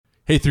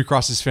Hey, Three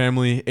Crosses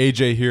family,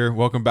 AJ here.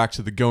 Welcome back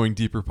to the Going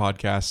Deeper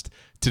podcast.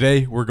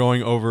 Today, we're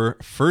going over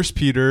 1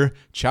 Peter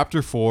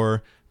chapter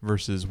 4,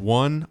 verses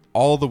 1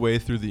 all the way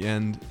through the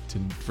end to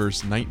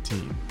verse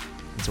 19.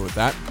 And so with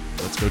that,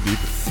 let's go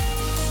deeper.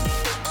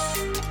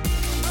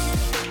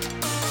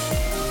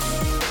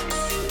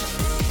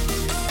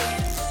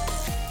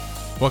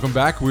 Welcome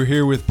back. We're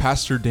here with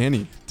Pastor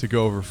Danny to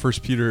go over 1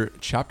 Peter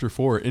chapter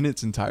 4 in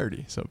its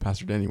entirety. So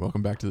Pastor Danny,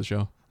 welcome back to the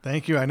show.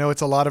 Thank you. I know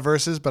it's a lot of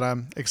verses, but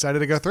I'm excited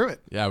to go through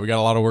it. Yeah, we got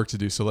a lot of work to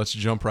do, so let's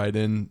jump right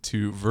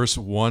into verse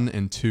 1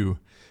 and 2.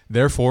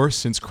 Therefore,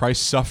 since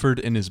Christ suffered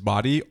in his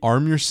body,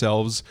 arm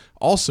yourselves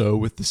also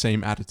with the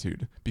same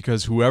attitude,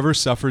 because whoever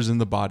suffers in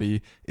the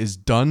body is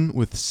done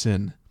with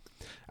sin.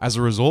 As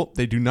a result,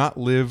 they do not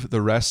live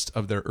the rest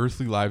of their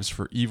earthly lives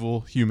for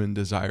evil human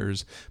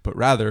desires, but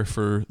rather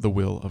for the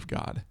will of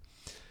God.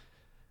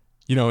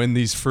 You know, in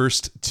these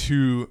first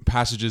two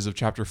passages of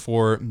chapter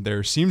 4,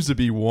 there seems to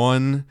be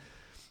one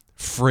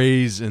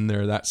phrase in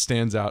there that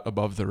stands out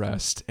above the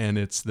rest, and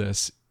it's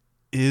this: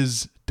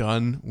 is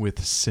done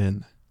with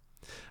sin.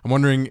 I'm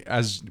wondering,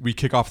 as we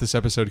kick off this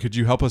episode, could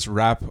you help us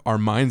wrap our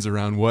minds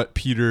around what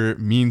Peter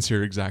means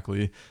here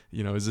exactly?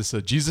 You know, is this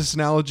a Jesus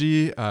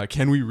analogy?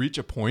 Can we reach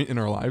a point in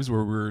our lives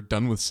where we're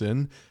done with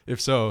sin?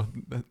 If so,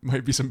 that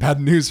might be some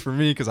bad news for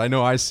me, because I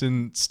know I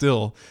sin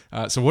still.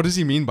 So what does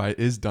he mean by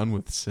is done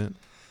with sin?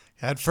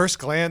 At first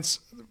glance,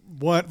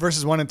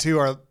 verses 1 and 2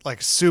 are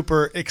like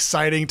super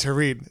exciting to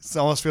read. It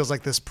almost feels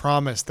like this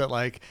promise that,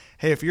 like,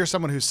 hey, if you're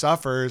someone who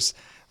suffers,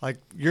 like,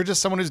 you're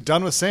just someone who's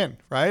done with sin,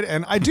 right?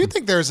 And I do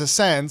think there's a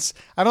sense,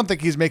 I don't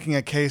think he's making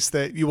a case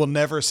that you will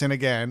never sin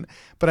again,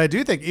 but I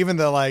do think even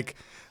the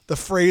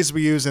phrase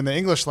we use in the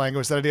English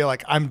language, that idea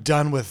like, I'm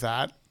done with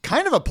that,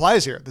 kind of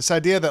applies here. This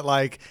idea that,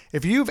 like,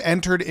 if you've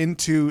entered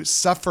into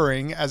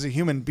suffering as a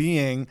human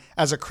being,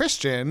 as a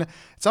Christian,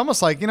 it's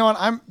almost like, you know what,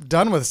 I'm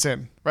done with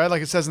sin, right?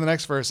 Like it says in the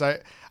next verse, I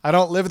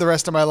don't live the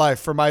rest of my life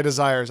for my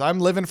desires.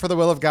 I'm living for the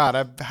will of God.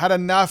 I've had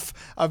enough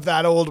of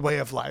that old way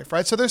of life,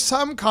 right? So there's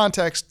some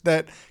context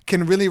that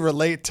can really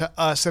relate to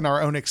us in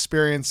our own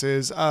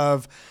experiences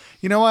of,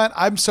 you know what,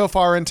 I'm so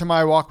far into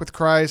my walk with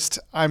Christ,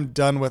 I'm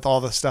done with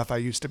all the stuff I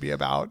used to be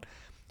about.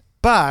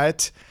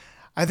 But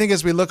I think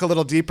as we look a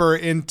little deeper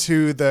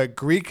into the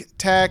Greek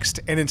text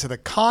and into the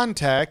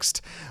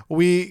context,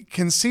 we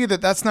can see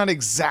that that's not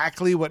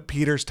exactly what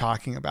Peter's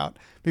talking about,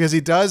 because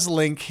he does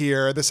link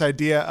here this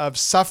idea of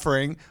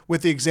suffering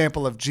with the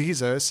example of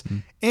Jesus.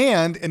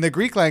 And in the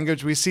Greek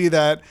language, we see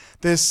that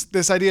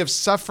this idea of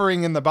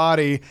suffering in the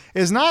body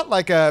is not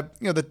like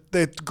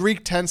the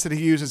Greek tense that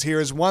he uses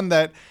here is one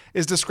that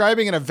is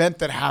describing an event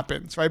that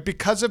happens, right?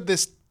 Because of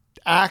this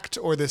act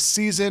or this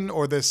season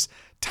or this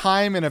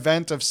time and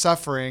event of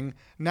suffering,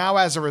 now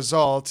as a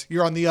result,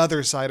 you're on the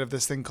other side of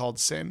this thing called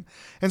sin.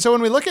 And so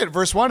when we look at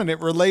verse 1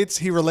 and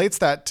he relates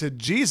that to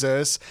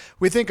Jesus,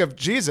 we think of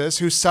Jesus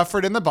who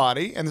suffered in the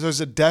body, and there's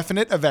a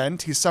definite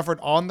event. He suffered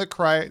on the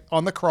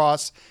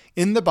cross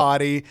in the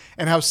body,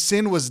 and how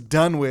sin was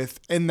done with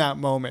in that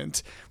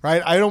moment,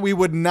 right? We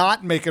would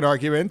not make an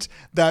argument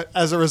that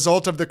as a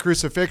result of the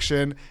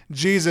crucifixion,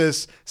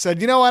 Jesus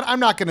said, you know what, I'm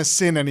not going to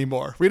sin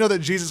anymore. We know that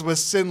Jesus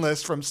was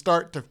sinless from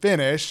start to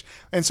finish.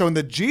 And so in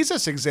the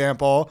Jesus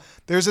example,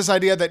 there's this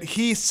idea that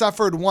he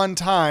suffered one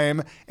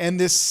time, and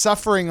this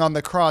suffering on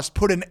the cross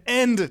put an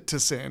end to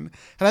sin.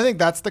 And I think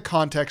that's the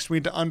context we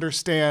need to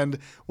understand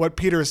what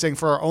Peter is saying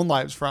for our own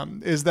lives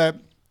from, is that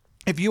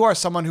if you are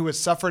someone who has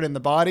suffered in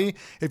the body,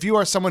 if you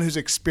are someone who's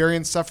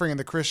experienced suffering in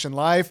the Christian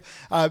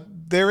life,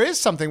 there is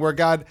something where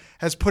God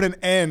has put an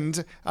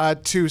end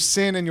to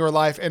sin in your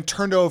life and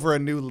turned over a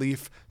new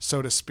leaf,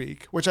 so to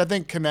speak, which I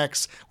think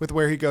connects with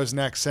where he goes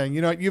next, saying, you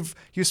know what, you've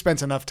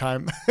spent enough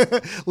time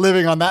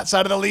living on that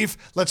side of the leaf.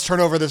 Let's turn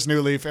over this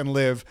new leaf and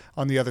live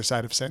on the other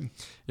side of sin.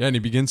 Yeah, and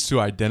he begins to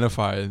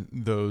identify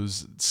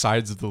those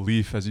sides of the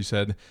leaf, as you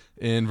said,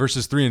 in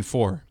verses 3 and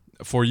 4.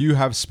 For you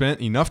have spent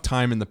enough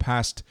time in the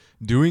past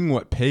doing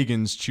what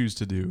pagans choose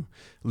to do,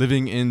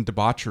 living in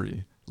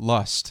debauchery,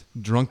 lust,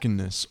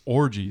 drunkenness,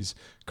 orgies,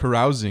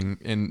 carousing,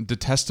 and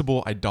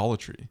detestable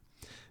idolatry.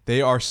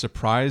 They are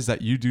surprised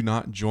that you do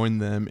not join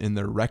them in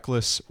their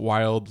reckless,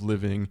 wild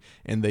living,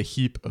 and they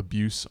heap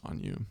abuse on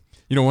you.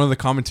 You know, one of the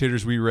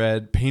commentators we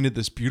read painted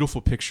this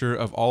beautiful picture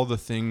of all the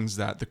things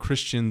that the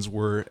Christians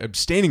were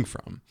abstaining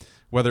from,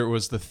 whether it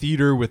was the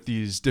theater with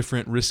these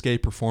different risque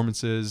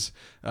performances,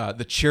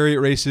 the chariot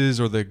races,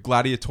 or the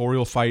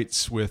gladiatorial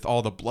fights with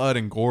all the blood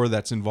and gore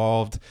that's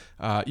involved,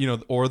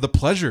 or the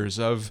pleasures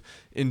of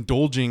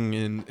indulging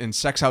in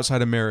sex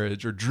outside of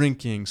marriage, or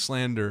drinking,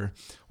 slander,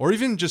 or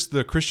even just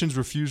the Christians'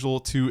 refusal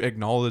to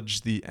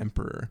acknowledge the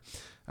emperor.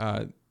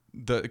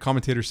 The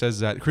commentator says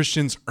that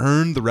Christians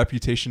earn the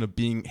reputation of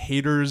being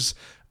haters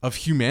of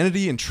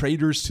humanity and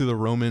traitors to the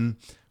Roman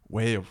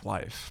way of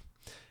life.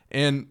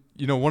 And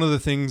you know, one of the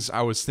things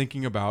I was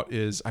thinking about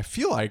is I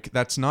feel like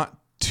that's not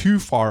too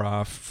far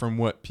off from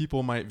what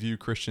people might view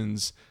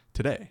Christians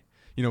today.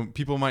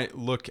 people might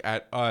look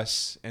at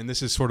us, and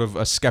this is sort of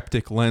a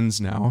skeptic lens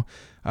now.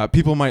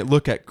 People might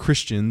look at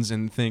Christians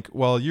and think,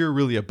 well, you're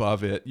really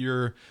above it.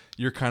 You're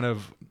kind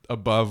of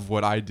above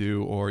what I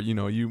do, or,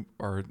 you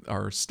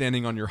are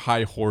standing on your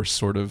high horse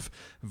sort of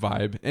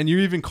vibe. And you're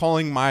even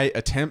calling my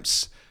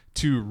attempts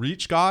to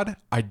reach God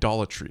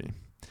idolatry.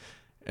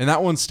 And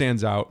that one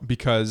stands out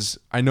because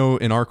I know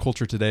in our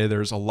culture today,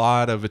 there's a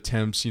lot of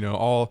attempts,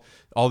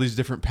 all these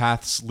different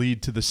paths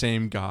lead to the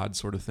same God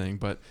sort of thing.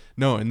 But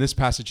no, in this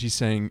passage, he's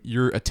saying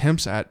your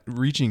attempts at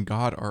reaching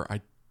God are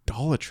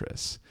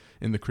idolatrous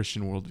in the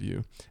Christian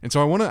worldview. And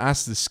so I want to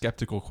ask this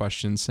skeptical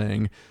question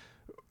saying,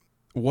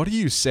 what do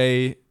you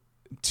say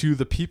to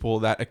the people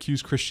that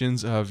accuse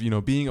Christians of,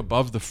 being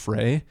above the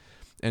fray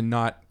and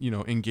not,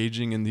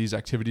 engaging in these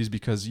activities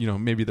because,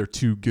 maybe they're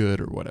too good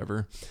or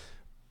whatever?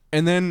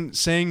 And then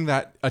saying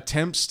that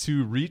attempts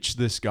to reach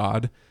this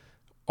God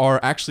are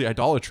actually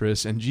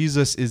idolatrous, and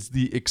Jesus is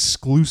the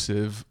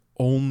exclusive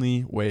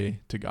only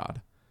way to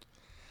God.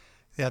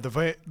 Yeah,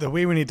 the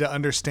way we need to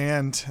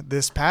understand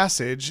this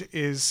passage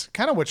is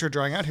kind of what you're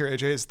drawing out here,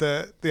 AJ, is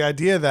the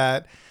idea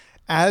that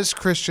as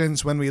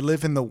Christians, when we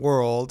live in the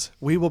world,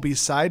 we will be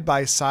side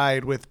by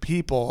side with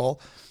people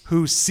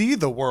who see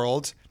the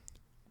world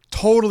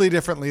totally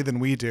differently than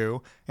we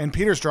do. And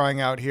Peter's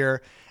drawing out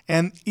here,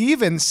 and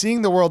even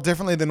seeing the world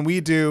differently than we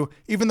do,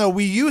 even though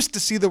we used to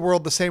see the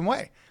world the same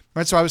way.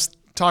 Right? So I was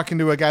talking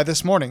to a guy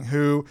this morning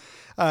who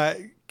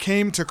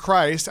came to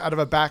Christ out of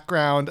a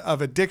background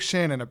of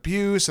addiction and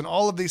abuse and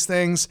all of these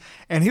things.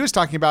 And he was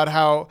talking about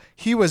how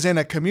he was in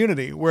a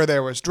community where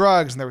there was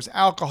drugs and there was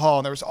alcohol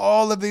and there was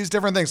all of these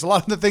different things. A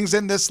lot of the things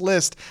in this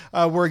list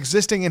were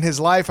existing in his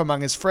life among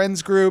his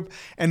friends group.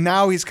 And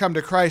now he's come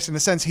to Christ. In a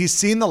sense, he's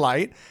seen the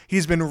light.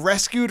 He's been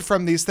rescued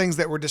from these things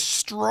that were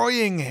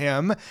destroying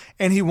him.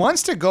 And he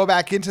wants to go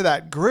back into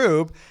that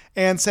group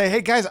and say,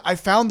 hey guys, I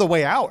found the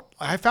way out.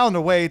 I found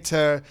a way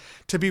to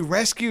be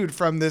rescued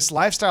from this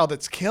lifestyle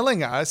that's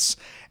killing us.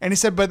 And he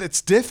said, but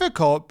it's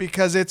difficult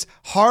because it's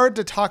hard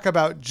to talk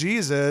about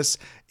Jesus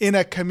in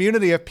a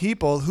community of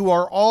people who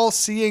are all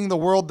seeing the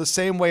world the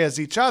same way as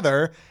each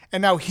other.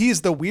 And now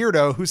he's the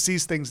weirdo who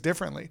sees things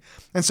differently.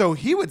 And so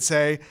he would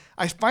say,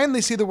 I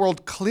finally see the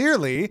world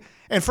clearly.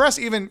 And for us,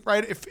 even,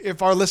 right,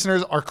 if our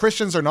listeners are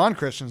Christians or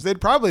non-Christians,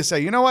 they'd probably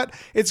say, you know what?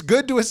 It's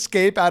good to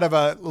escape out of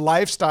a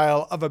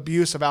lifestyle of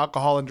abuse of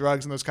alcohol and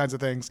drugs and those kinds of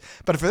things.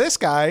 But for this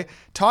guy,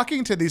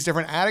 talking to these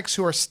different addicts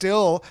who are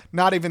still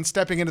not even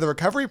stepping into the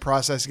recovery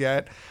process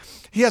yet,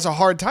 he has a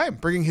hard time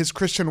bringing his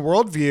Christian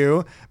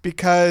worldview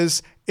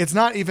because it's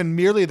not even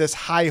merely this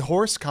high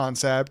horse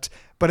concept,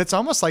 but it's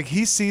almost like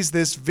he sees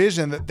this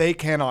vision that they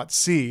cannot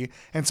see.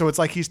 And so it's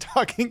like he's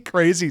talking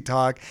crazy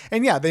talk.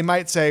 And yeah, they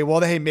might say,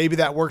 well, hey, maybe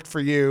that worked for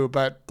you,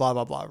 but blah,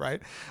 blah, blah,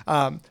 right?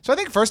 So I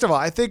think, first of all,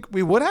 I think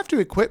we would have to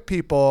equip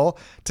people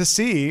to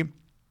see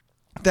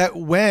that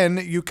when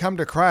you come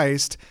to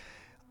Christ,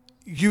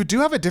 you do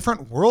have a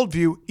different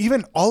worldview,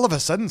 even all of a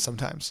sudden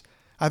sometimes.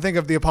 I think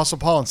of the Apostle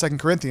Paul in 2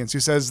 Corinthians, who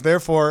says,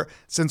 therefore,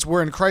 since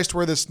we're in Christ,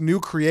 we're this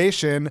new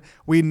creation,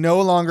 we no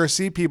longer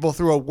see people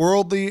through a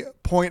worldly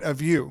point of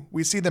view.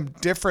 We see them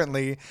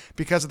differently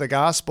because of the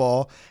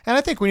gospel. And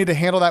I think we need to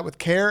handle that with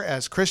care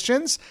as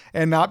Christians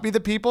and not be the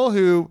people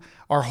who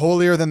are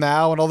holier than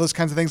thou and all those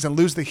kinds of things and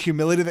lose the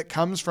humility that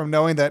comes from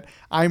knowing that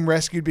I'm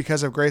rescued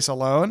because of grace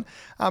alone.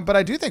 But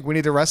I do think we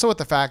need to wrestle with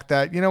the fact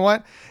that, you know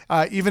what,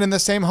 even in the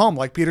same home,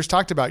 like Peter's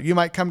talked about, you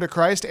might come to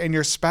Christ and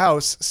your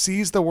spouse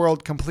sees the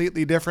world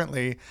completely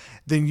differently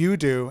than you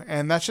do.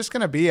 And that's just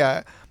going to be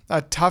a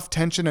tough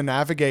tension to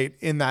navigate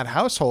in that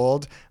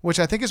household, which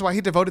I think is why he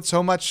devoted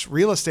so much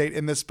real estate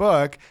in this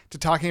book to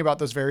talking about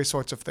those very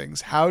sorts of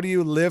things. How do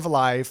you live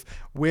life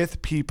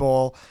with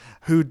people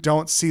who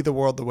don't see the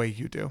world the way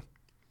you do?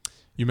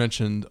 You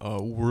mentioned a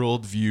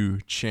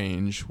worldview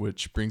change,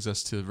 which brings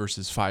us to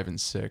verses 5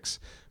 and 6.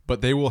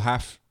 But they will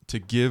have to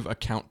give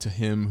account to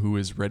him who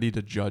is ready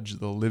to judge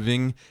the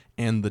living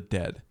and the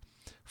dead.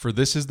 For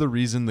this is the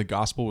reason the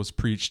gospel was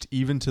preached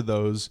even to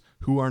those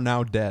who are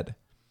now dead,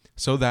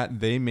 so that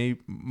they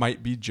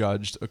might be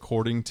judged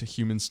according to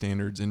human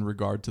standards in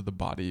regard to the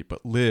body,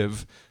 but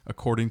live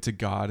according to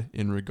God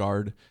in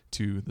regard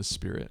to the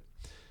spirit.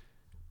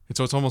 And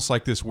so it's almost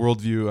like this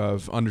worldview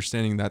of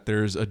understanding that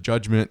there's a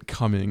judgment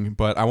coming.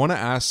 But I want to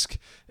ask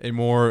a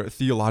more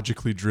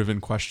theologically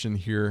driven question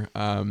here.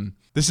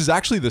 This is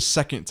actually the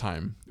second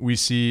time we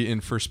see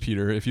in 1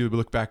 Peter. If you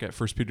look back at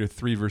 1 Peter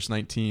 3, verse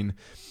 19,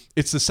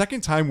 it's the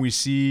second time we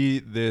see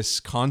this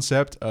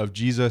concept of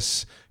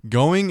Jesus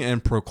going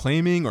and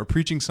proclaiming or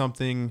preaching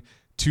something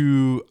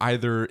to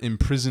either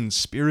imprisoned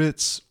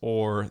spirits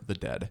or the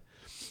dead.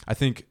 I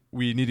think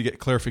we need to get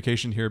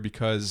clarification here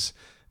because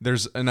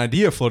there's an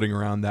idea floating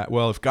around that,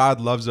 well, if God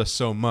loves us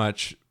so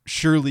much,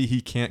 surely he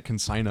can't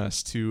consign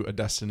us to a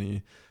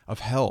destiny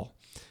of hell.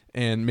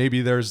 And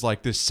maybe there's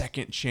like this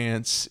second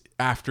chance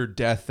after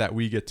death that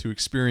we get to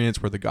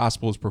experience where the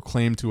gospel is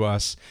proclaimed to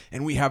us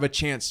and we have a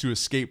chance to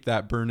escape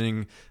that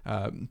burning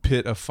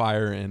pit of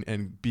fire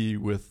and be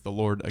with the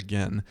Lord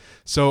again.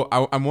 So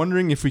I'm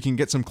wondering if we can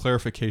get some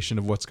clarification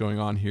of what's going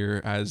on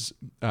here as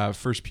 1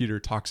 Peter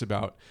talks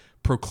about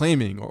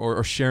proclaiming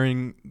or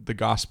sharing the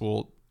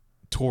gospel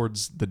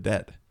towards the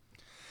dead.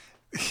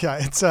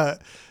 Yeah,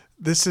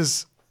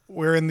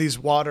 we're in these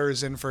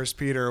waters in 1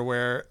 Peter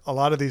where a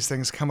lot of these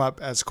things come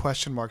up as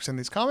question marks in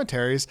these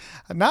commentaries,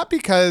 not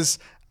because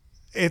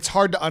it's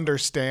hard to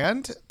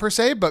understand per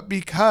se, but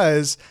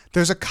because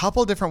there's a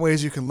couple different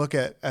ways you can look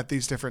at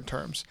these different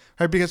terms,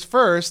 right? Because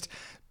first,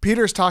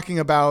 Peter's talking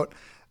about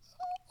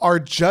our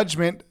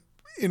judgment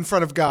in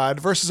front of God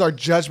versus our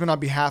judgment on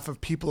behalf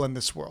of people in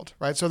this world,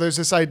 right? So there's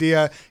this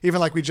idea, even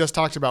like we just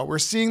talked about, we're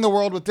seeing the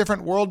world with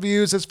different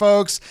worldviews as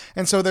folks.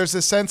 And so there's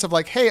this sense of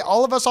like, hey,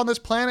 all of us on this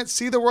planet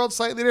see the world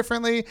slightly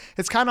differently.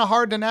 It's kind of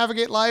hard to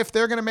navigate life.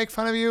 They're going to make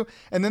fun of you.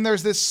 And then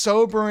there's this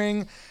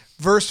sobering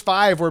verse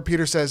 5 where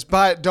Peter says,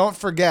 but don't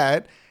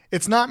forget,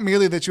 it's not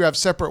merely that you have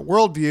separate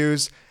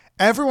worldviews.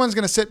 Everyone's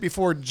going to sit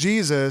before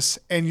Jesus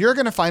and you're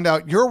going to find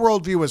out your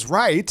worldview was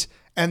right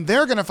and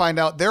they're going to find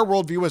out their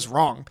worldview was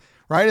wrong.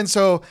 Right. And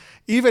so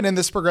even in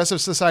this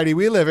progressive society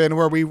we live in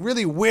where we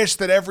really wish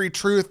that every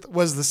truth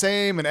was the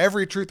same and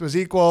every truth was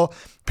equal,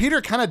 Peter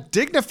kind of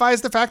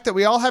dignifies the fact that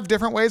we all have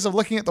different ways of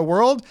looking at the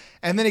world.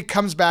 And then he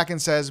comes back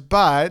and says,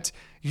 but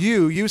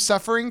you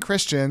suffering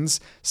Christians,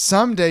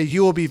 someday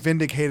you will be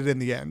vindicated in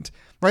the end.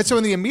 Right. So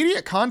in the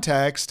immediate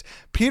context,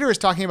 Peter is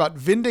talking about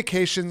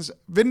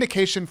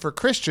vindication for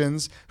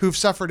Christians who've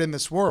suffered in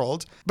this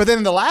world. But then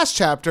in the last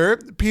chapter,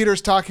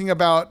 Peter's talking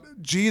about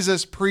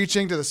Jesus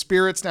preaching to the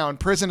spirits now in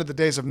prison at the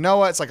days of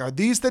Noah. It's like, are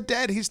these the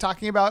dead he's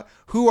talking about?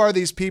 Who are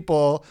these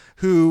people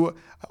who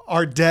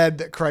are dead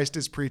that Christ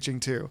is preaching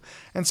to?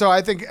 And so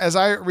I think as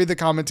I read the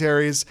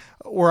commentaries,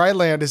 where I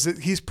land is that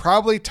he's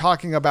probably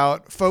talking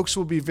about folks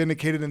who will be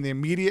vindicated in the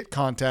immediate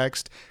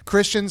context,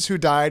 Christians who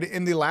died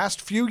in the last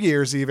few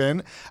years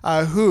even,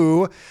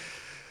 who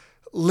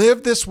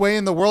lived this way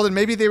in the world, and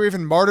maybe they were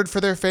even martyred for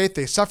their faith.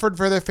 They suffered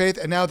for their faith,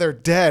 and now they're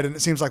dead. And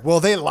it seems like,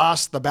 well, they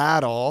lost the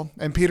battle.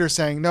 And Peter's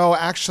saying, no,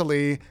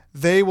 actually,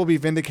 they will be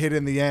vindicated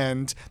in the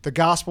end. The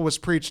gospel was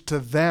preached to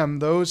them,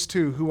 those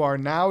two who are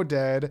now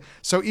dead.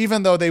 So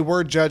even though they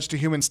were judged to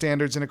human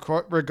standards in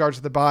regards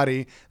to the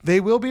body, they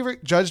will be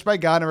judged by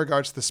God in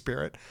regards to the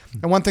spirit.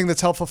 And one thing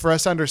that's helpful for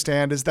us to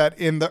understand is that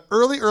in the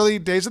early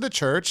days of the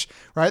church,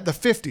 right, the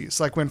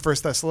 50s, like when 1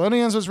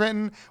 Thessalonians was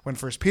written, when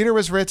 1 Peter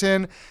was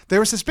written, there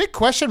was this big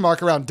question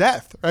mark around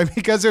death, right?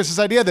 Because there's this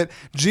idea that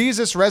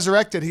Jesus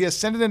resurrected, he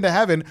ascended into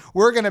heaven,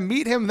 we're going to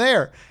meet him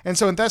there. And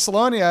so in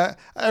Thessalonia,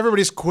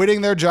 everybody's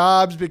quitting their jobs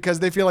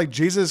because they feel like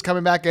Jesus is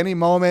coming back any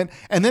moment.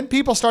 And then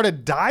people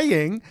started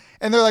dying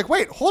and they're like,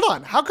 wait, hold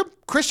on. How come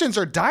Christians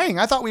are dying?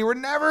 I thought we were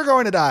never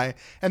going to die.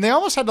 And they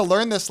almost had to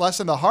learn this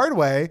lesson the hard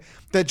way,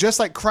 that just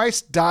like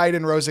Christ died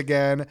and rose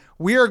again,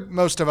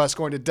 most of us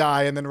going to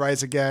die and then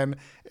rise again,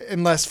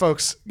 unless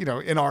folks,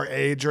 in our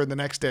age or in the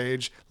next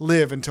age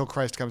live until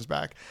Christ comes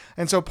back.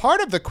 And so part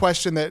of the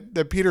question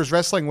that Peter's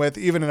wrestling with,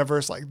 even in a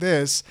verse like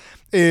this,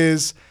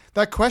 is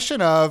that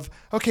question of,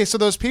 okay, so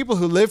those people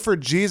who lived for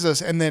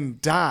Jesus and then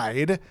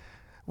died,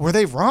 were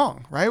they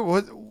wrong, right?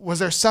 Was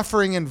their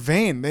suffering in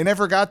vain? They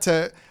never got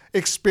to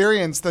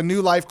experience the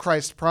new life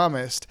Christ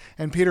promised.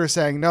 And Peter is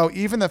saying, no,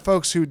 even the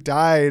folks who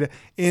died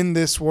in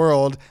this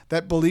world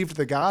that believed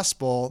the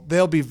gospel,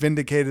 they'll be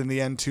vindicated in the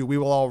end too. We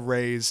will all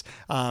raise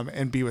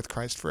and be with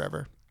Christ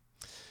forever.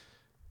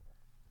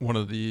 One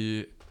of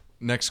the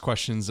next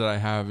questions that I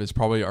have is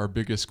probably our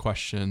biggest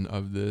question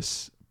of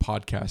this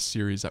podcast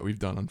series that we've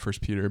done on 1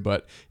 Peter,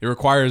 but it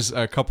requires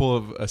a couple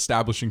of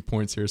establishing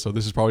points here. So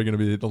this is probably going to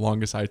be the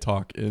longest I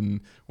talk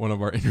in one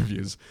of our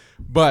interviews.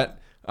 But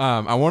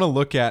I want to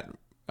look at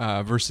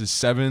verses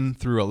 7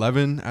 through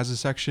 11 as a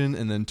section,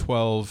 and then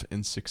 12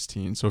 and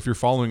 16. So if you're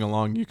following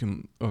along, you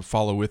can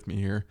follow with me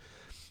here.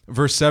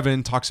 Verse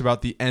 7 talks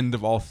about the end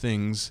of all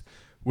things,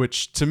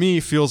 which to me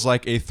feels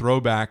like a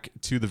throwback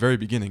to the very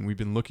beginning. We've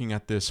been looking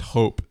at this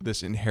hope,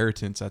 this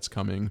inheritance that's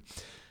coming.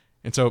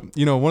 And so,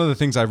 one of the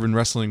things I've been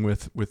wrestling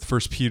with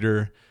 1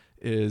 Peter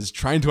is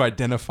trying to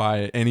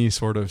identify any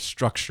sort of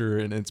structure.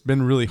 And it's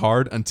been really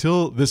hard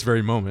until this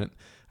very moment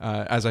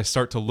as I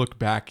start to look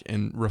back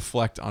and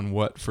reflect on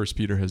what 1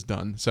 Peter has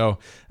done. So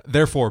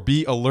therefore,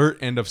 be alert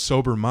and of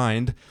sober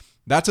mind.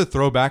 That's a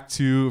throwback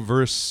to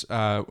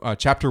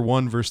chapter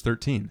 1, verse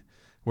 13,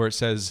 where it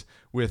says,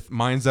 with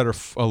minds that are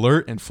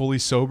alert and fully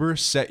sober,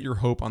 set your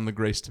hope on the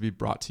grace to be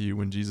brought to you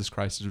when Jesus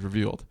Christ is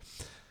revealed.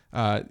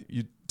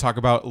 You talk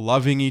about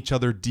loving each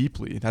other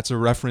deeply. That's a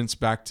reference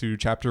back to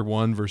chapter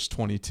 1, verse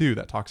 22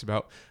 that talks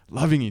about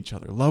loving each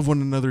other. Love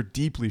one another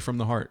deeply from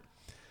the heart.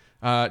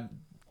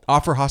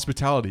 Offer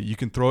hospitality. You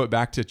can throw it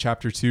back to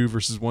chapter 2,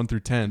 verses 1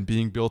 through 10,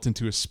 being built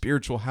into a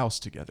spiritual house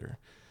together.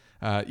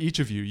 each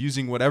of you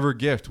using whatever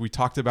gift. We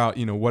talked about,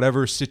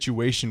 whatever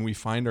situation we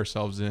find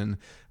ourselves in,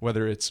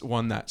 whether it's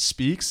one that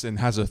speaks and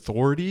has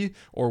authority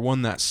or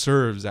one that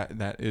serves,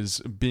 that is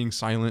being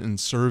silent and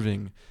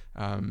serving.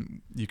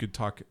 You could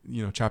talk,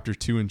 chapter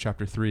 2 and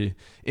chapter 3.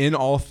 In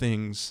all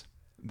things,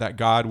 that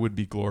God would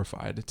be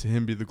glorified. To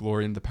him be the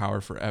glory and the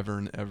power forever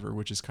and ever,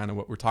 which is kind of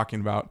what we're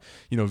talking about.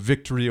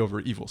 Victory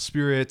over evil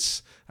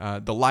spirits,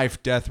 the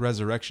life, death,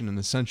 resurrection, and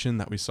ascension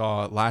that we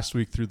saw last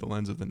week through the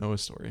lens of the Noah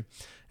story.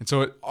 And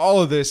so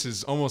all of this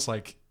is almost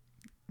like,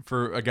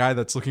 for a guy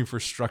that's looking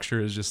for structure,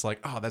 is just like,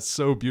 oh, that's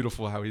so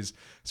beautiful how he's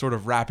sort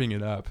of wrapping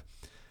it up.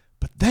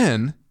 But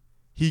then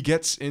he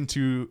gets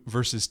into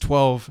verses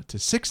 12 to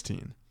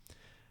 16.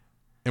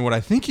 And what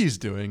I think he's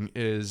doing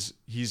is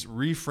he's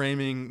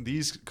reframing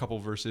these couple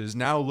verses,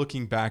 now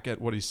looking back at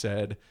what he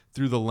said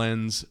through the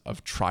lens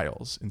of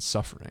trials and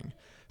suffering.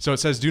 So it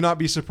says, do not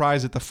be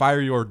surprised at the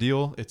fiery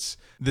ordeal. It's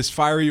this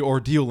fiery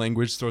ordeal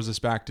language throws us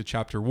back to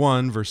chapter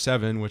 1, verse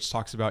 7, which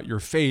talks about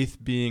your faith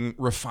being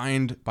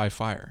refined by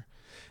fire.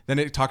 Then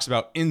it talks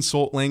about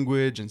insult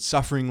language and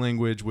suffering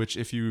language, which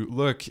if you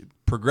look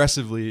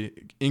progressively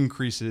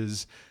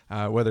increases,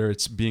 whether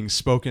it's being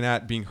spoken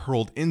at, being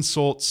hurled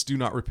insults, do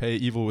not repay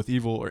evil with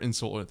evil or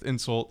insult with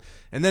insult.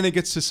 And then it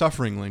gets to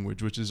suffering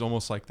language, which is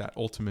almost like that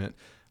ultimate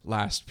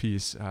last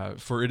piece.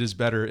 For it is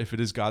better, if it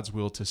is God's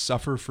will, to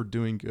suffer for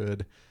doing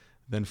good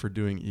than for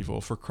doing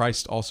evil. For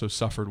Christ also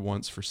suffered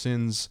once for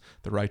sins,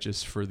 the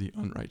righteous for the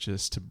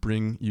unrighteous, to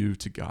bring you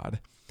to God.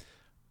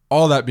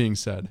 All that being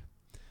said,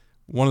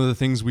 one of the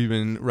things we've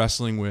been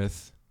wrestling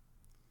with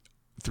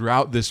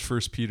throughout this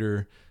First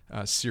Peter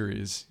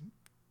series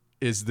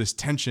is this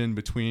tension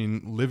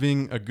between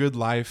living a good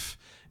life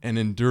and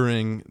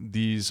enduring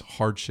these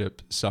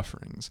hardship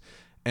sufferings.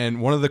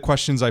 And one of the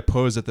questions I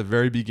posed at the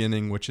very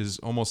beginning, which is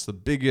almost the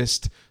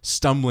biggest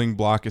stumbling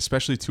block,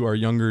 especially to our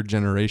younger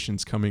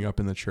generations coming up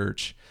in the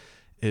church,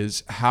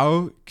 is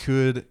how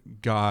could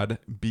God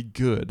be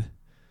good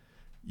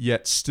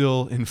yet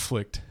still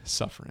inflict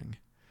suffering?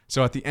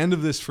 So at the end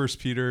of this First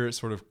Peter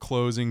sort of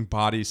closing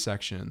body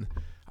section,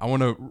 I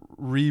want to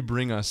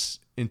re-bring us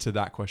into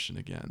that question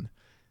again.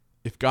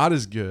 If God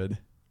is good,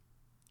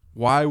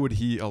 why would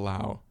he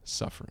allow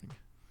suffering?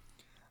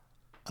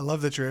 I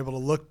love that you're able to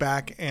look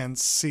back and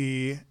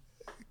see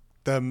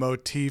the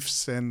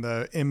motifs and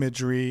the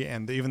imagery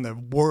and even the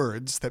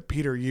words that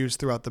Peter used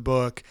throughout the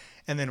book,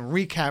 and then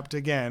recapped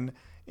again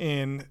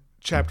in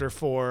chapter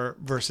 4,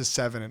 verses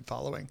 7 and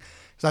following.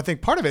 So I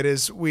think part of it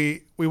is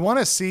we want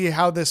to see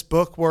how this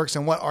book works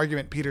and what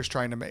argument Peter's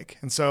trying to make.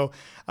 And so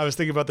I was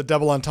thinking about the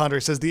double entendre.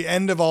 It says the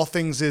end of all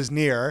things is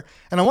near.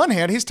 And on one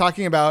hand, he's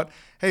talking about,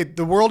 hey,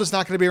 the world is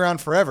not going to be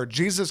around forever.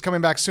 Jesus is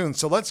coming back soon.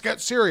 So let's get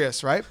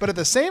serious, right? But at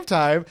the same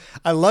time,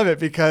 I love it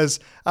because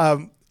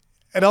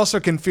it also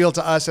can feel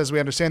to us, as we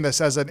understand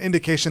this, as an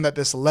indication that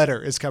this letter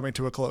is coming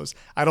to a close.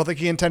 I don't think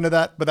he intended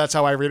that, but that's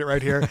how I read it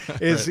right here,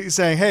 is right. He's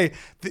saying, hey,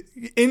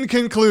 in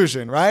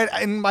conclusion, right?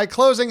 In my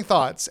closing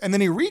thoughts. And then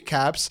he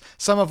recaps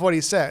some of what he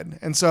said.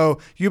 And so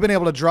you've been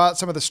able to draw out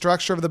some of the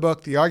structure of the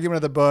book, the argument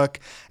of the book.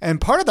 And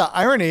part of the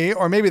irony,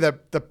 or maybe the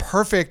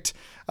perfection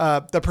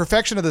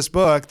of this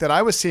book that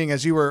I was seeing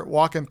as you were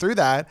walking through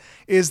that,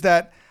 is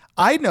that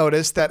I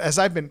noticed that as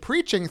I've been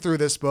preaching through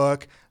this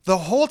book, the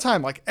whole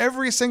time, like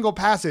every single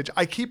passage,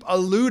 I keep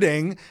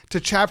alluding to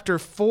chapter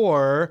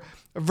 4,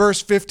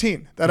 verse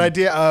 15. That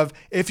idea of,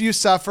 if you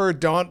suffer,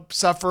 don't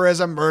suffer as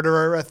a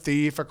murderer, a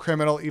thief, a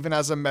criminal, even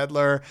as a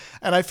meddler.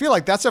 And I feel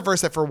like that's a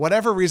verse that for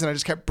whatever reason, I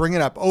just kept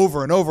bringing up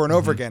over and over and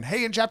over again.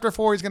 Hey, in chapter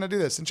 4, he's going to do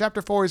this. In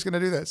chapter 4, he's going to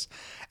do this.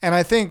 And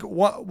I think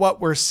what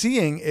we're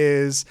seeing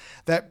is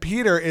that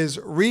Peter is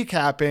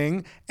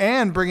recapping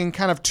and bringing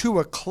kind of to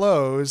a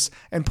close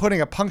and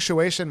putting a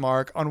punctuation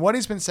mark on what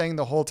he's been saying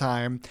the whole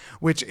time,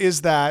 which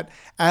is that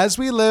as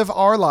we live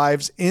our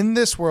lives in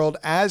this world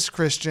as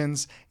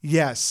Christians,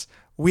 yes,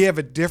 we have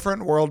a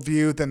different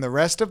worldview than the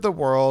rest of the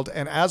world.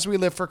 And as we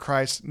live for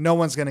Christ, no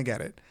one's going to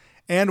get it.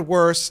 And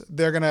worse,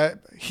 they're going to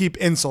heap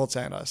insults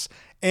at us.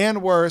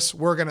 And worse,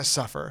 we're going to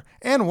suffer.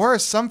 And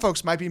worse, some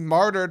folks might be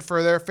martyred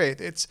for their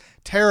faith. It's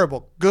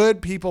terrible.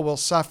 Good people will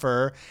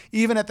suffer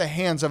even at the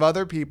hands of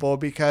other people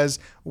because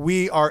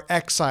we are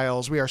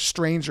exiles. We are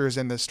strangers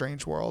in this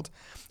strange world.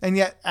 And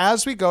yet,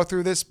 as we go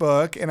through this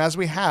book, and as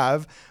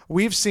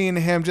we've seen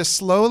him just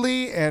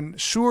slowly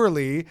and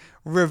surely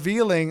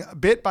revealing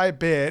bit by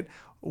bit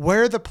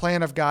where the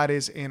plan of God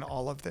is in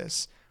all of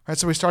this. Right,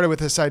 so we started with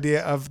this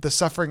idea of the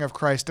suffering of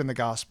Christ in the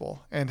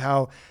gospel and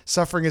how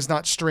suffering is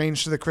not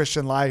strange to the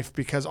Christian life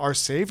because our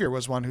Savior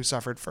was one who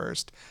suffered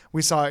first.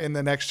 We saw in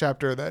the next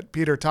chapter that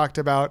Peter talked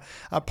about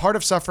part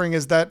of suffering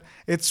is that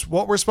it's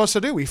what we're supposed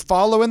to do. We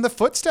follow in the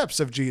footsteps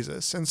of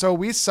Jesus. And so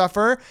we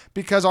suffer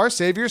because our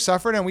Savior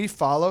suffered and we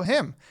follow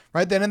him.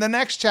 Right, then in the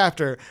next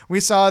chapter, we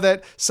saw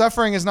that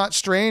suffering is not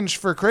strange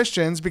for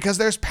Christians because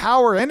there's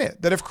power in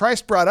it. That if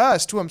Christ brought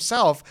us to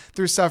himself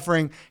through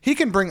suffering, he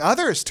can bring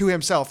others to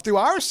himself through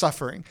our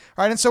suffering,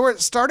 right? And so we're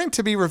starting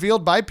to be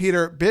revealed by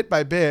Peter bit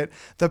by bit,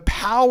 the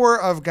power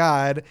of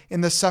God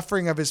in the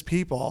suffering of his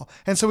people.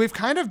 And so we've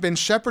kind of been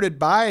shepherded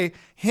by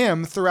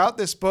him throughout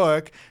this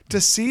book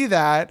to see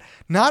that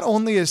not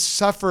only is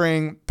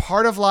suffering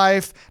part of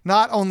life,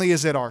 not only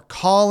is it our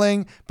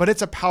calling, but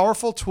it's a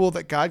powerful tool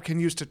that God can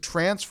use to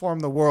transform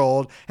the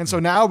world. And so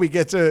now we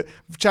get to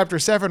chapter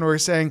 7 where we're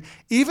saying,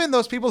 even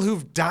those people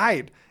who've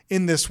died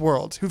in this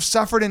world, who've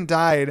suffered and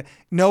died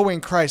knowing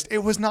Christ, it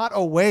was not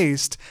a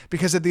waste,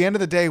 because at the end of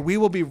the day, we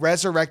will be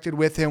resurrected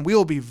with him. We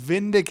will be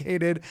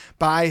vindicated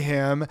by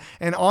him.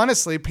 And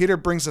honestly, Peter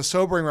brings a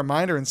sobering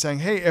reminder in saying,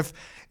 hey, if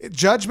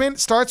judgment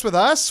starts with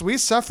us, we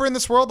suffer in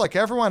this world like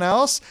everyone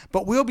else,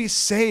 but we'll be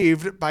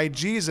saved by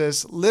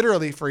Jesus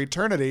literally for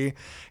eternity.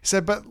 He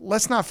said, but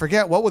let's not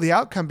forget, what will the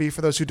outcome be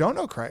for those who don't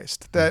know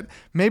Christ? That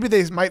maybe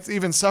they might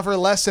even suffer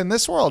less in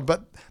this world,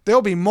 but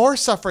there'll be more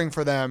suffering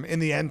for them in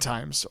the end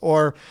times.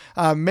 Or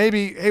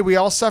maybe, hey, we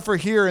all suffer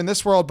here in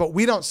this world, but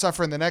we don't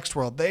suffer in the next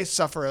world. They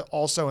suffer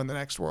also in the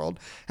next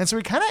world. And so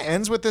he kind of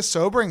ends with this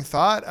sobering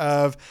thought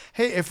of,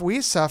 hey, if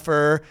we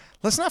suffer,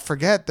 let's not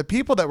forget the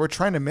people that we're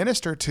trying to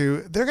minister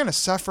to, they're going to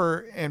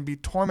suffer and be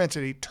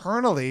tormented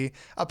eternally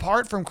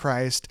apart from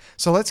Christ.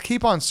 So let's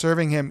keep on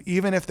serving him,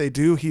 even if they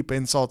do heap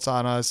insults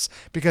on us,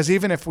 because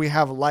even if we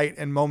have light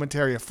and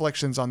momentary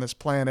afflictions on this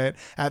planet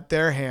at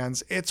their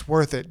hands, it's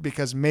worth it,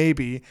 because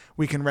maybe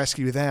we can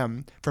rescue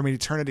them from an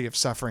eternity of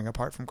suffering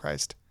apart from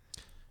Christ.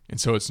 And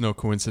so it's no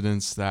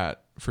coincidence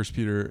that 1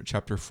 Peter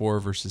chapter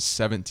 4, verses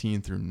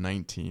 17 through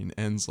 19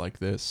 ends like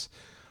this.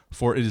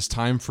 For it is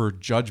time for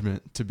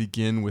judgment to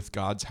begin with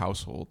God's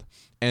household.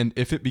 And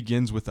if it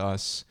begins with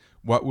us,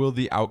 what will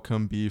the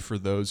outcome be for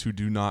those who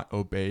do not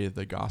obey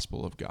the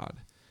gospel of God?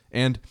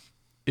 And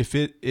if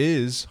it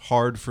is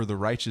hard for the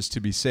righteous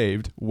to be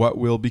saved, what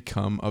will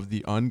become of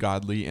the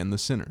ungodly and the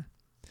sinner?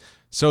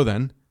 So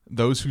then,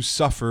 those who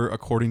suffer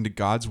according to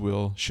God's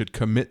will should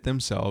commit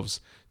themselves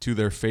to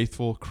their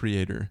faithful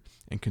Creator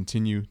and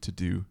continue to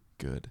do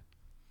good.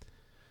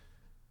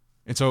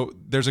 And so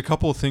there's a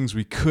couple of things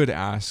we could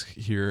ask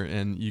here,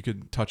 and you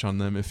could touch on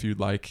them if you'd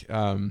like.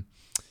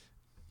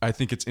 I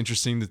think it's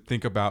interesting to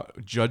think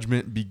about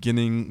judgment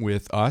beginning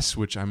with us,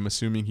 which I'm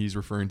assuming he's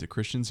referring to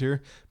Christians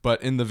here.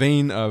 But in the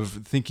vein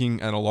of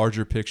thinking at a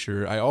larger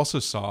picture, I also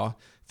saw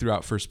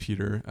throughout 1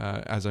 Peter,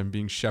 as I'm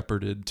being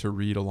shepherded to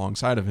read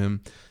alongside of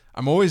him,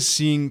 I'm always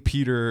seeing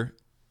Peter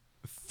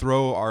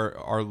throw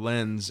our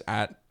lens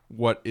at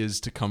what is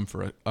to come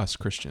for us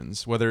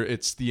Christians, whether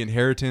it's the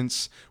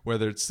inheritance,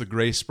 whether it's the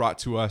grace brought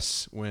to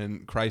us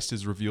when Christ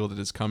is revealed at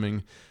his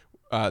coming,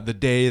 the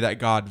day that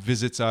God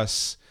visits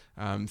us,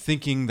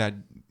 thinking that,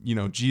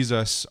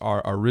 Jesus,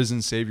 our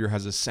risen Savior,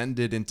 has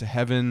ascended into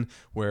heaven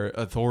where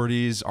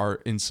authorities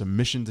are in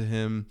submission to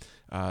him.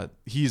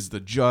 He's the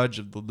judge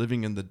of the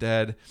living and the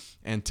dead.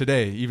 And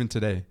today, even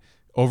today,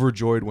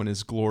 overjoyed when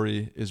his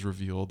glory is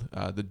revealed,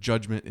 the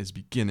judgment is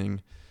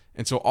beginning.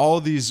 And so all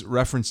of these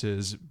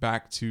references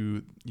back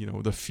to,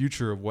 the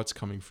future of what's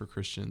coming for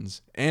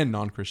Christians and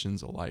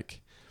non-Christians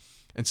alike.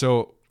 And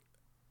so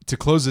to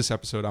close this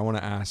episode, I want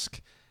to ask,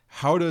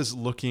 how does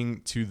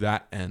looking to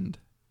that end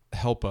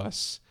help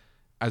us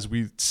as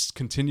we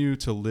continue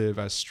to live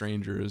as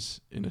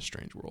strangers in a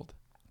strange world?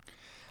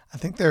 I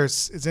think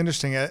it's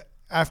interesting,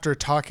 after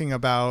talking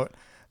about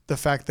the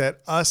fact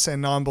that us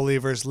and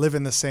non-believers live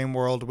in the same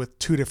world with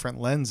two different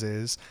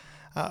lenses,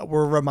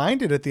 we're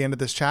reminded at the end of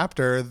this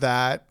chapter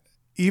that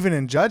even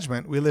in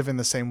judgment, we live in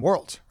the same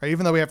world, right?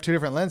 Even though we have two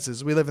different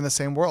lenses, we live in the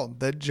same world.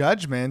 The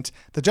judgment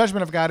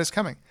of God is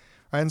coming,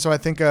 right? And so I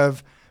think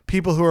of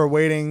people who are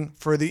waiting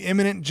for the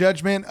imminent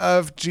judgment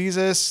of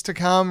Jesus to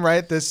come,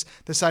 right? This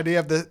idea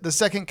of the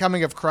second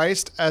coming of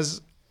Christ as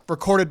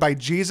recorded by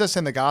Jesus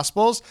in the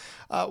Gospels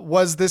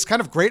was this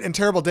kind of great and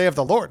terrible day of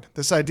the Lord.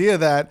 This idea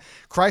that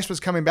Christ was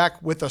coming back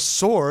with a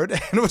sword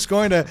and was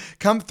going to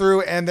come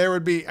through, and there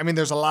would be,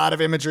 there's a lot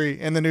of imagery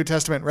in the New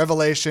Testament,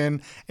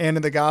 Revelation, and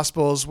in the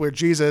Gospels where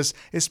Jesus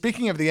is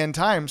speaking of the end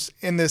times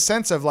in the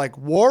sense of like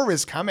war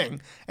is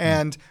coming,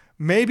 and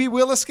maybe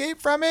we'll escape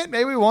from it,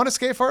 maybe we won't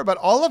escape from it, but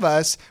all of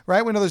us,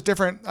 right? We know there's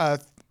different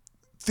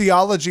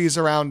theologies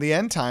around the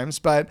end times,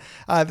 but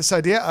this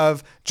idea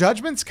of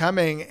judgment's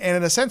coming, and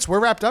in a sense, we're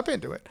wrapped up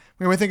into it.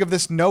 When we think of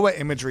this Noah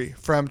imagery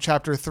from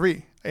chapter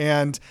 3,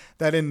 and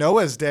that in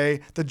Noah's day,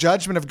 the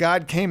judgment of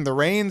God came, the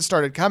rain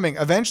started coming.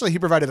 Eventually, he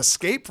provided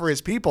escape for his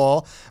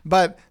people,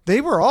 but they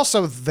were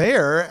also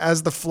there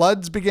as the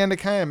floods began to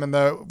come and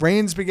the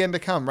rains began to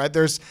come, right?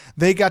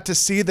 They got to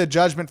see the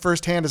judgment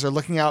firsthand as they're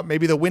looking out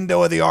maybe the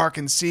window of the ark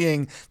and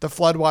seeing the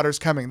floodwaters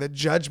coming. The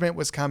judgment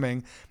was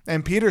coming.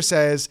 And Peter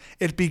says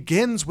it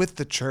begins with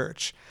the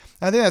church.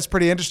 I think that's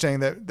pretty interesting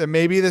that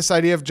maybe this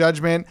idea of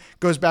judgment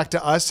goes back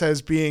to us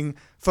as being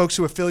folks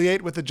who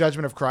affiliate with the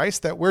judgment of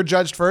Christ, that we're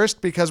judged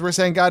first because we're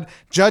saying, God,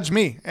 judge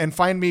me and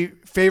find me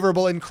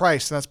favorable in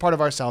Christ. And that's part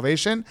of our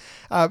salvation.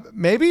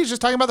 Maybe he's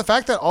just talking about the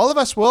fact that all of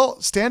us will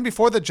stand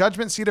before the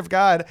judgment seat of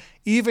God,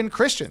 even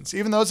Christians,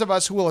 even those of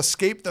us who will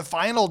escape the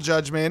final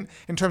judgment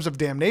in terms of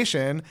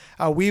damnation,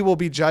 we will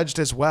be judged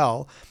as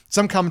well.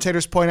 Some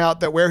commentators point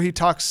out that where he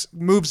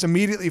moves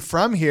immediately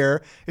from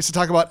here is to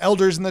talk about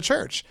elders in the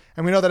church.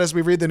 And we know that as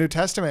we read the New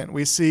Testament,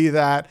 we see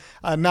that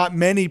not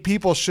many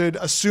people should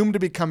assume to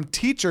become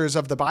teachers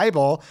of the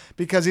Bible,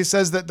 because he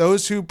says that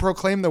those who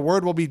proclaim the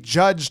word will be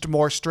judged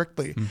more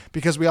strictly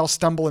because we all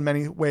stumble in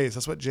many ways.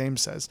 That's what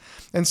James says.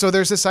 And so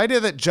there's this idea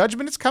that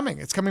judgment is coming.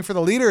 It's coming for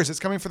the leaders. It's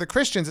coming for the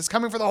Christians. It's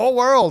coming for the whole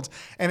world.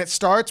 And it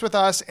starts with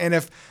us. And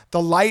if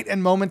the light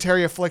and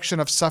momentary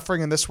affliction of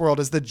suffering in this world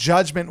is the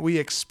judgment we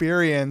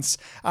experience,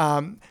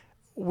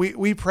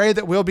 we pray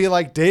that we'll be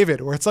like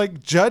David, where it's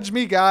like, judge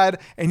me, God,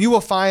 and you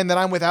will find that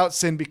I'm without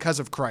sin because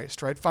of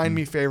Christ, right? Find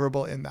me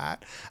favorable in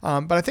that.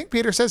 But I think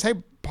Peter says, hey,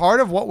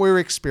 part of what we're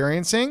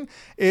experiencing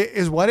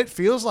is what it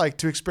feels like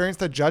to experience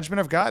the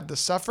judgment of God, the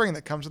suffering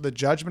that comes with the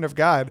judgment of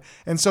God.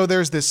 And so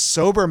there's this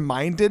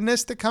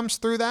sober-mindedness that comes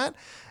through that.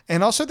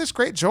 And also this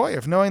great joy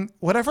of knowing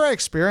whatever I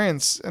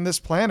experience in this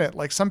planet,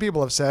 like some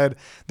people have said,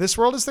 this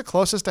world is the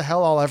closest to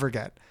hell I'll ever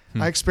get.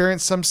 I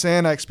experience some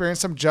sin. I experience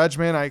some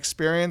judgment. I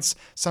experience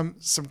some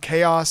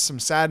chaos, some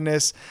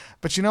sadness.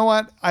 But you know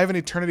what? I have an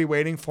eternity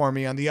waiting for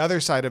me on the other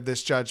side of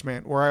this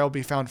judgment, where I will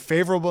be found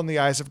favorable in the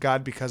eyes of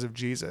God because of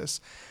Jesus.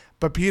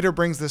 But Peter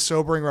brings this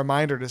sobering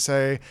reminder to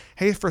say,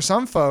 hey, for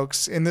some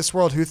folks in this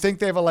world who think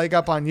they have a leg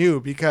up on you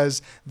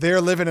because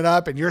they're living it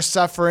up and you're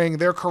suffering,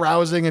 they're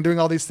carousing and doing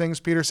all these things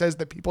Peter says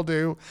that people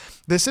do,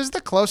 this is the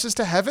closest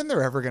to heaven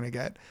they're ever going to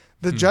get.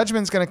 The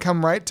judgment's going to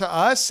come right to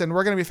us, and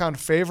we're going to be found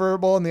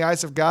favorable in the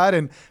eyes of God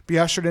and be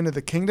ushered into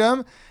the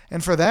kingdom.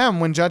 And for them,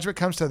 when judgment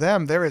comes to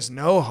them, there is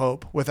no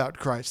hope without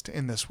Christ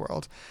in this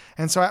world.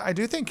 And so I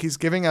do think he's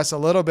giving us a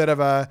little bit of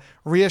a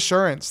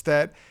reassurance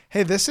that,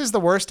 hey, this is the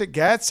worst it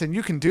gets, and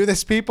you can do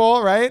this,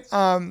 people, right?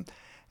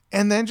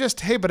 And then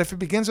just, hey, but if it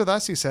begins with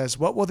us, he says,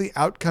 what will the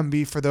outcome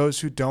be for those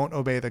who don't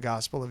obey the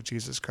gospel of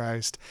Jesus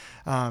Christ?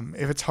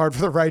 If it's hard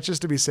for the righteous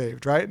to be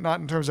saved, right?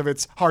 Not in terms of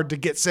it's hard to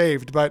get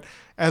saved, but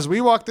as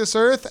we walk this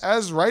earth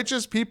as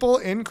righteous people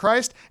in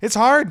Christ, it's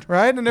hard,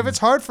 right? And if it's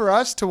hard for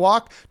us to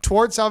walk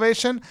toward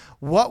salvation,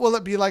 what will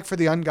it be like for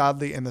the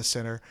ungodly and the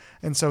sinner?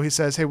 And so he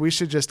says, hey, we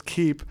should just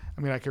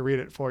I could read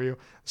it for you.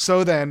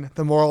 So then,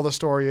 the moral of the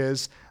story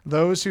is,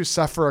 those who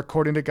suffer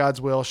according to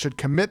God's will should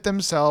commit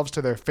themselves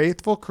to their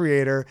faithful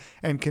Creator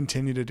and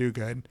continue to do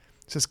good.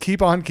 It says,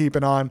 keep on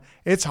keeping on.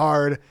 It's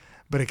hard,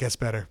 but it gets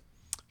better.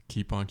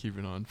 Keep on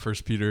keeping on. 1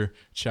 Peter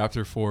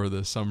chapter 4,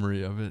 the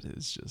summary of it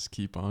is just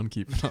keep on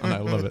keeping on. I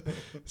love it.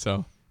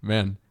 So,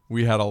 man,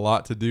 we had a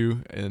lot to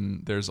do,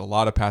 and there's a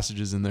lot of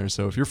passages in there.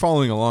 So if you're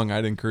following along,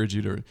 I'd encourage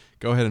you to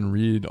go ahead and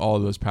read all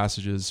of those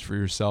passages for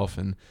yourself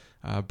and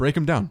break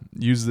them down.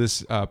 Use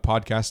this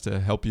podcast to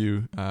help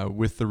you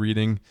with the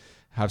reading,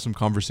 have some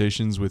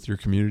conversations with your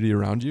community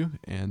around you.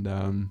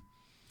 And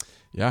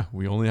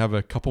we only have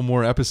a couple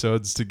more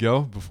episodes to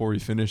go before we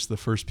finish the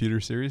 1 Peter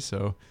series.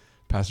 So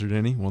Pastor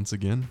Danny, once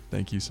again,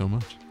 thank you so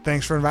much.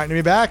 Thanks for inviting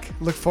me back.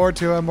 Look forward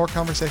to more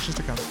conversations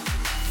to come.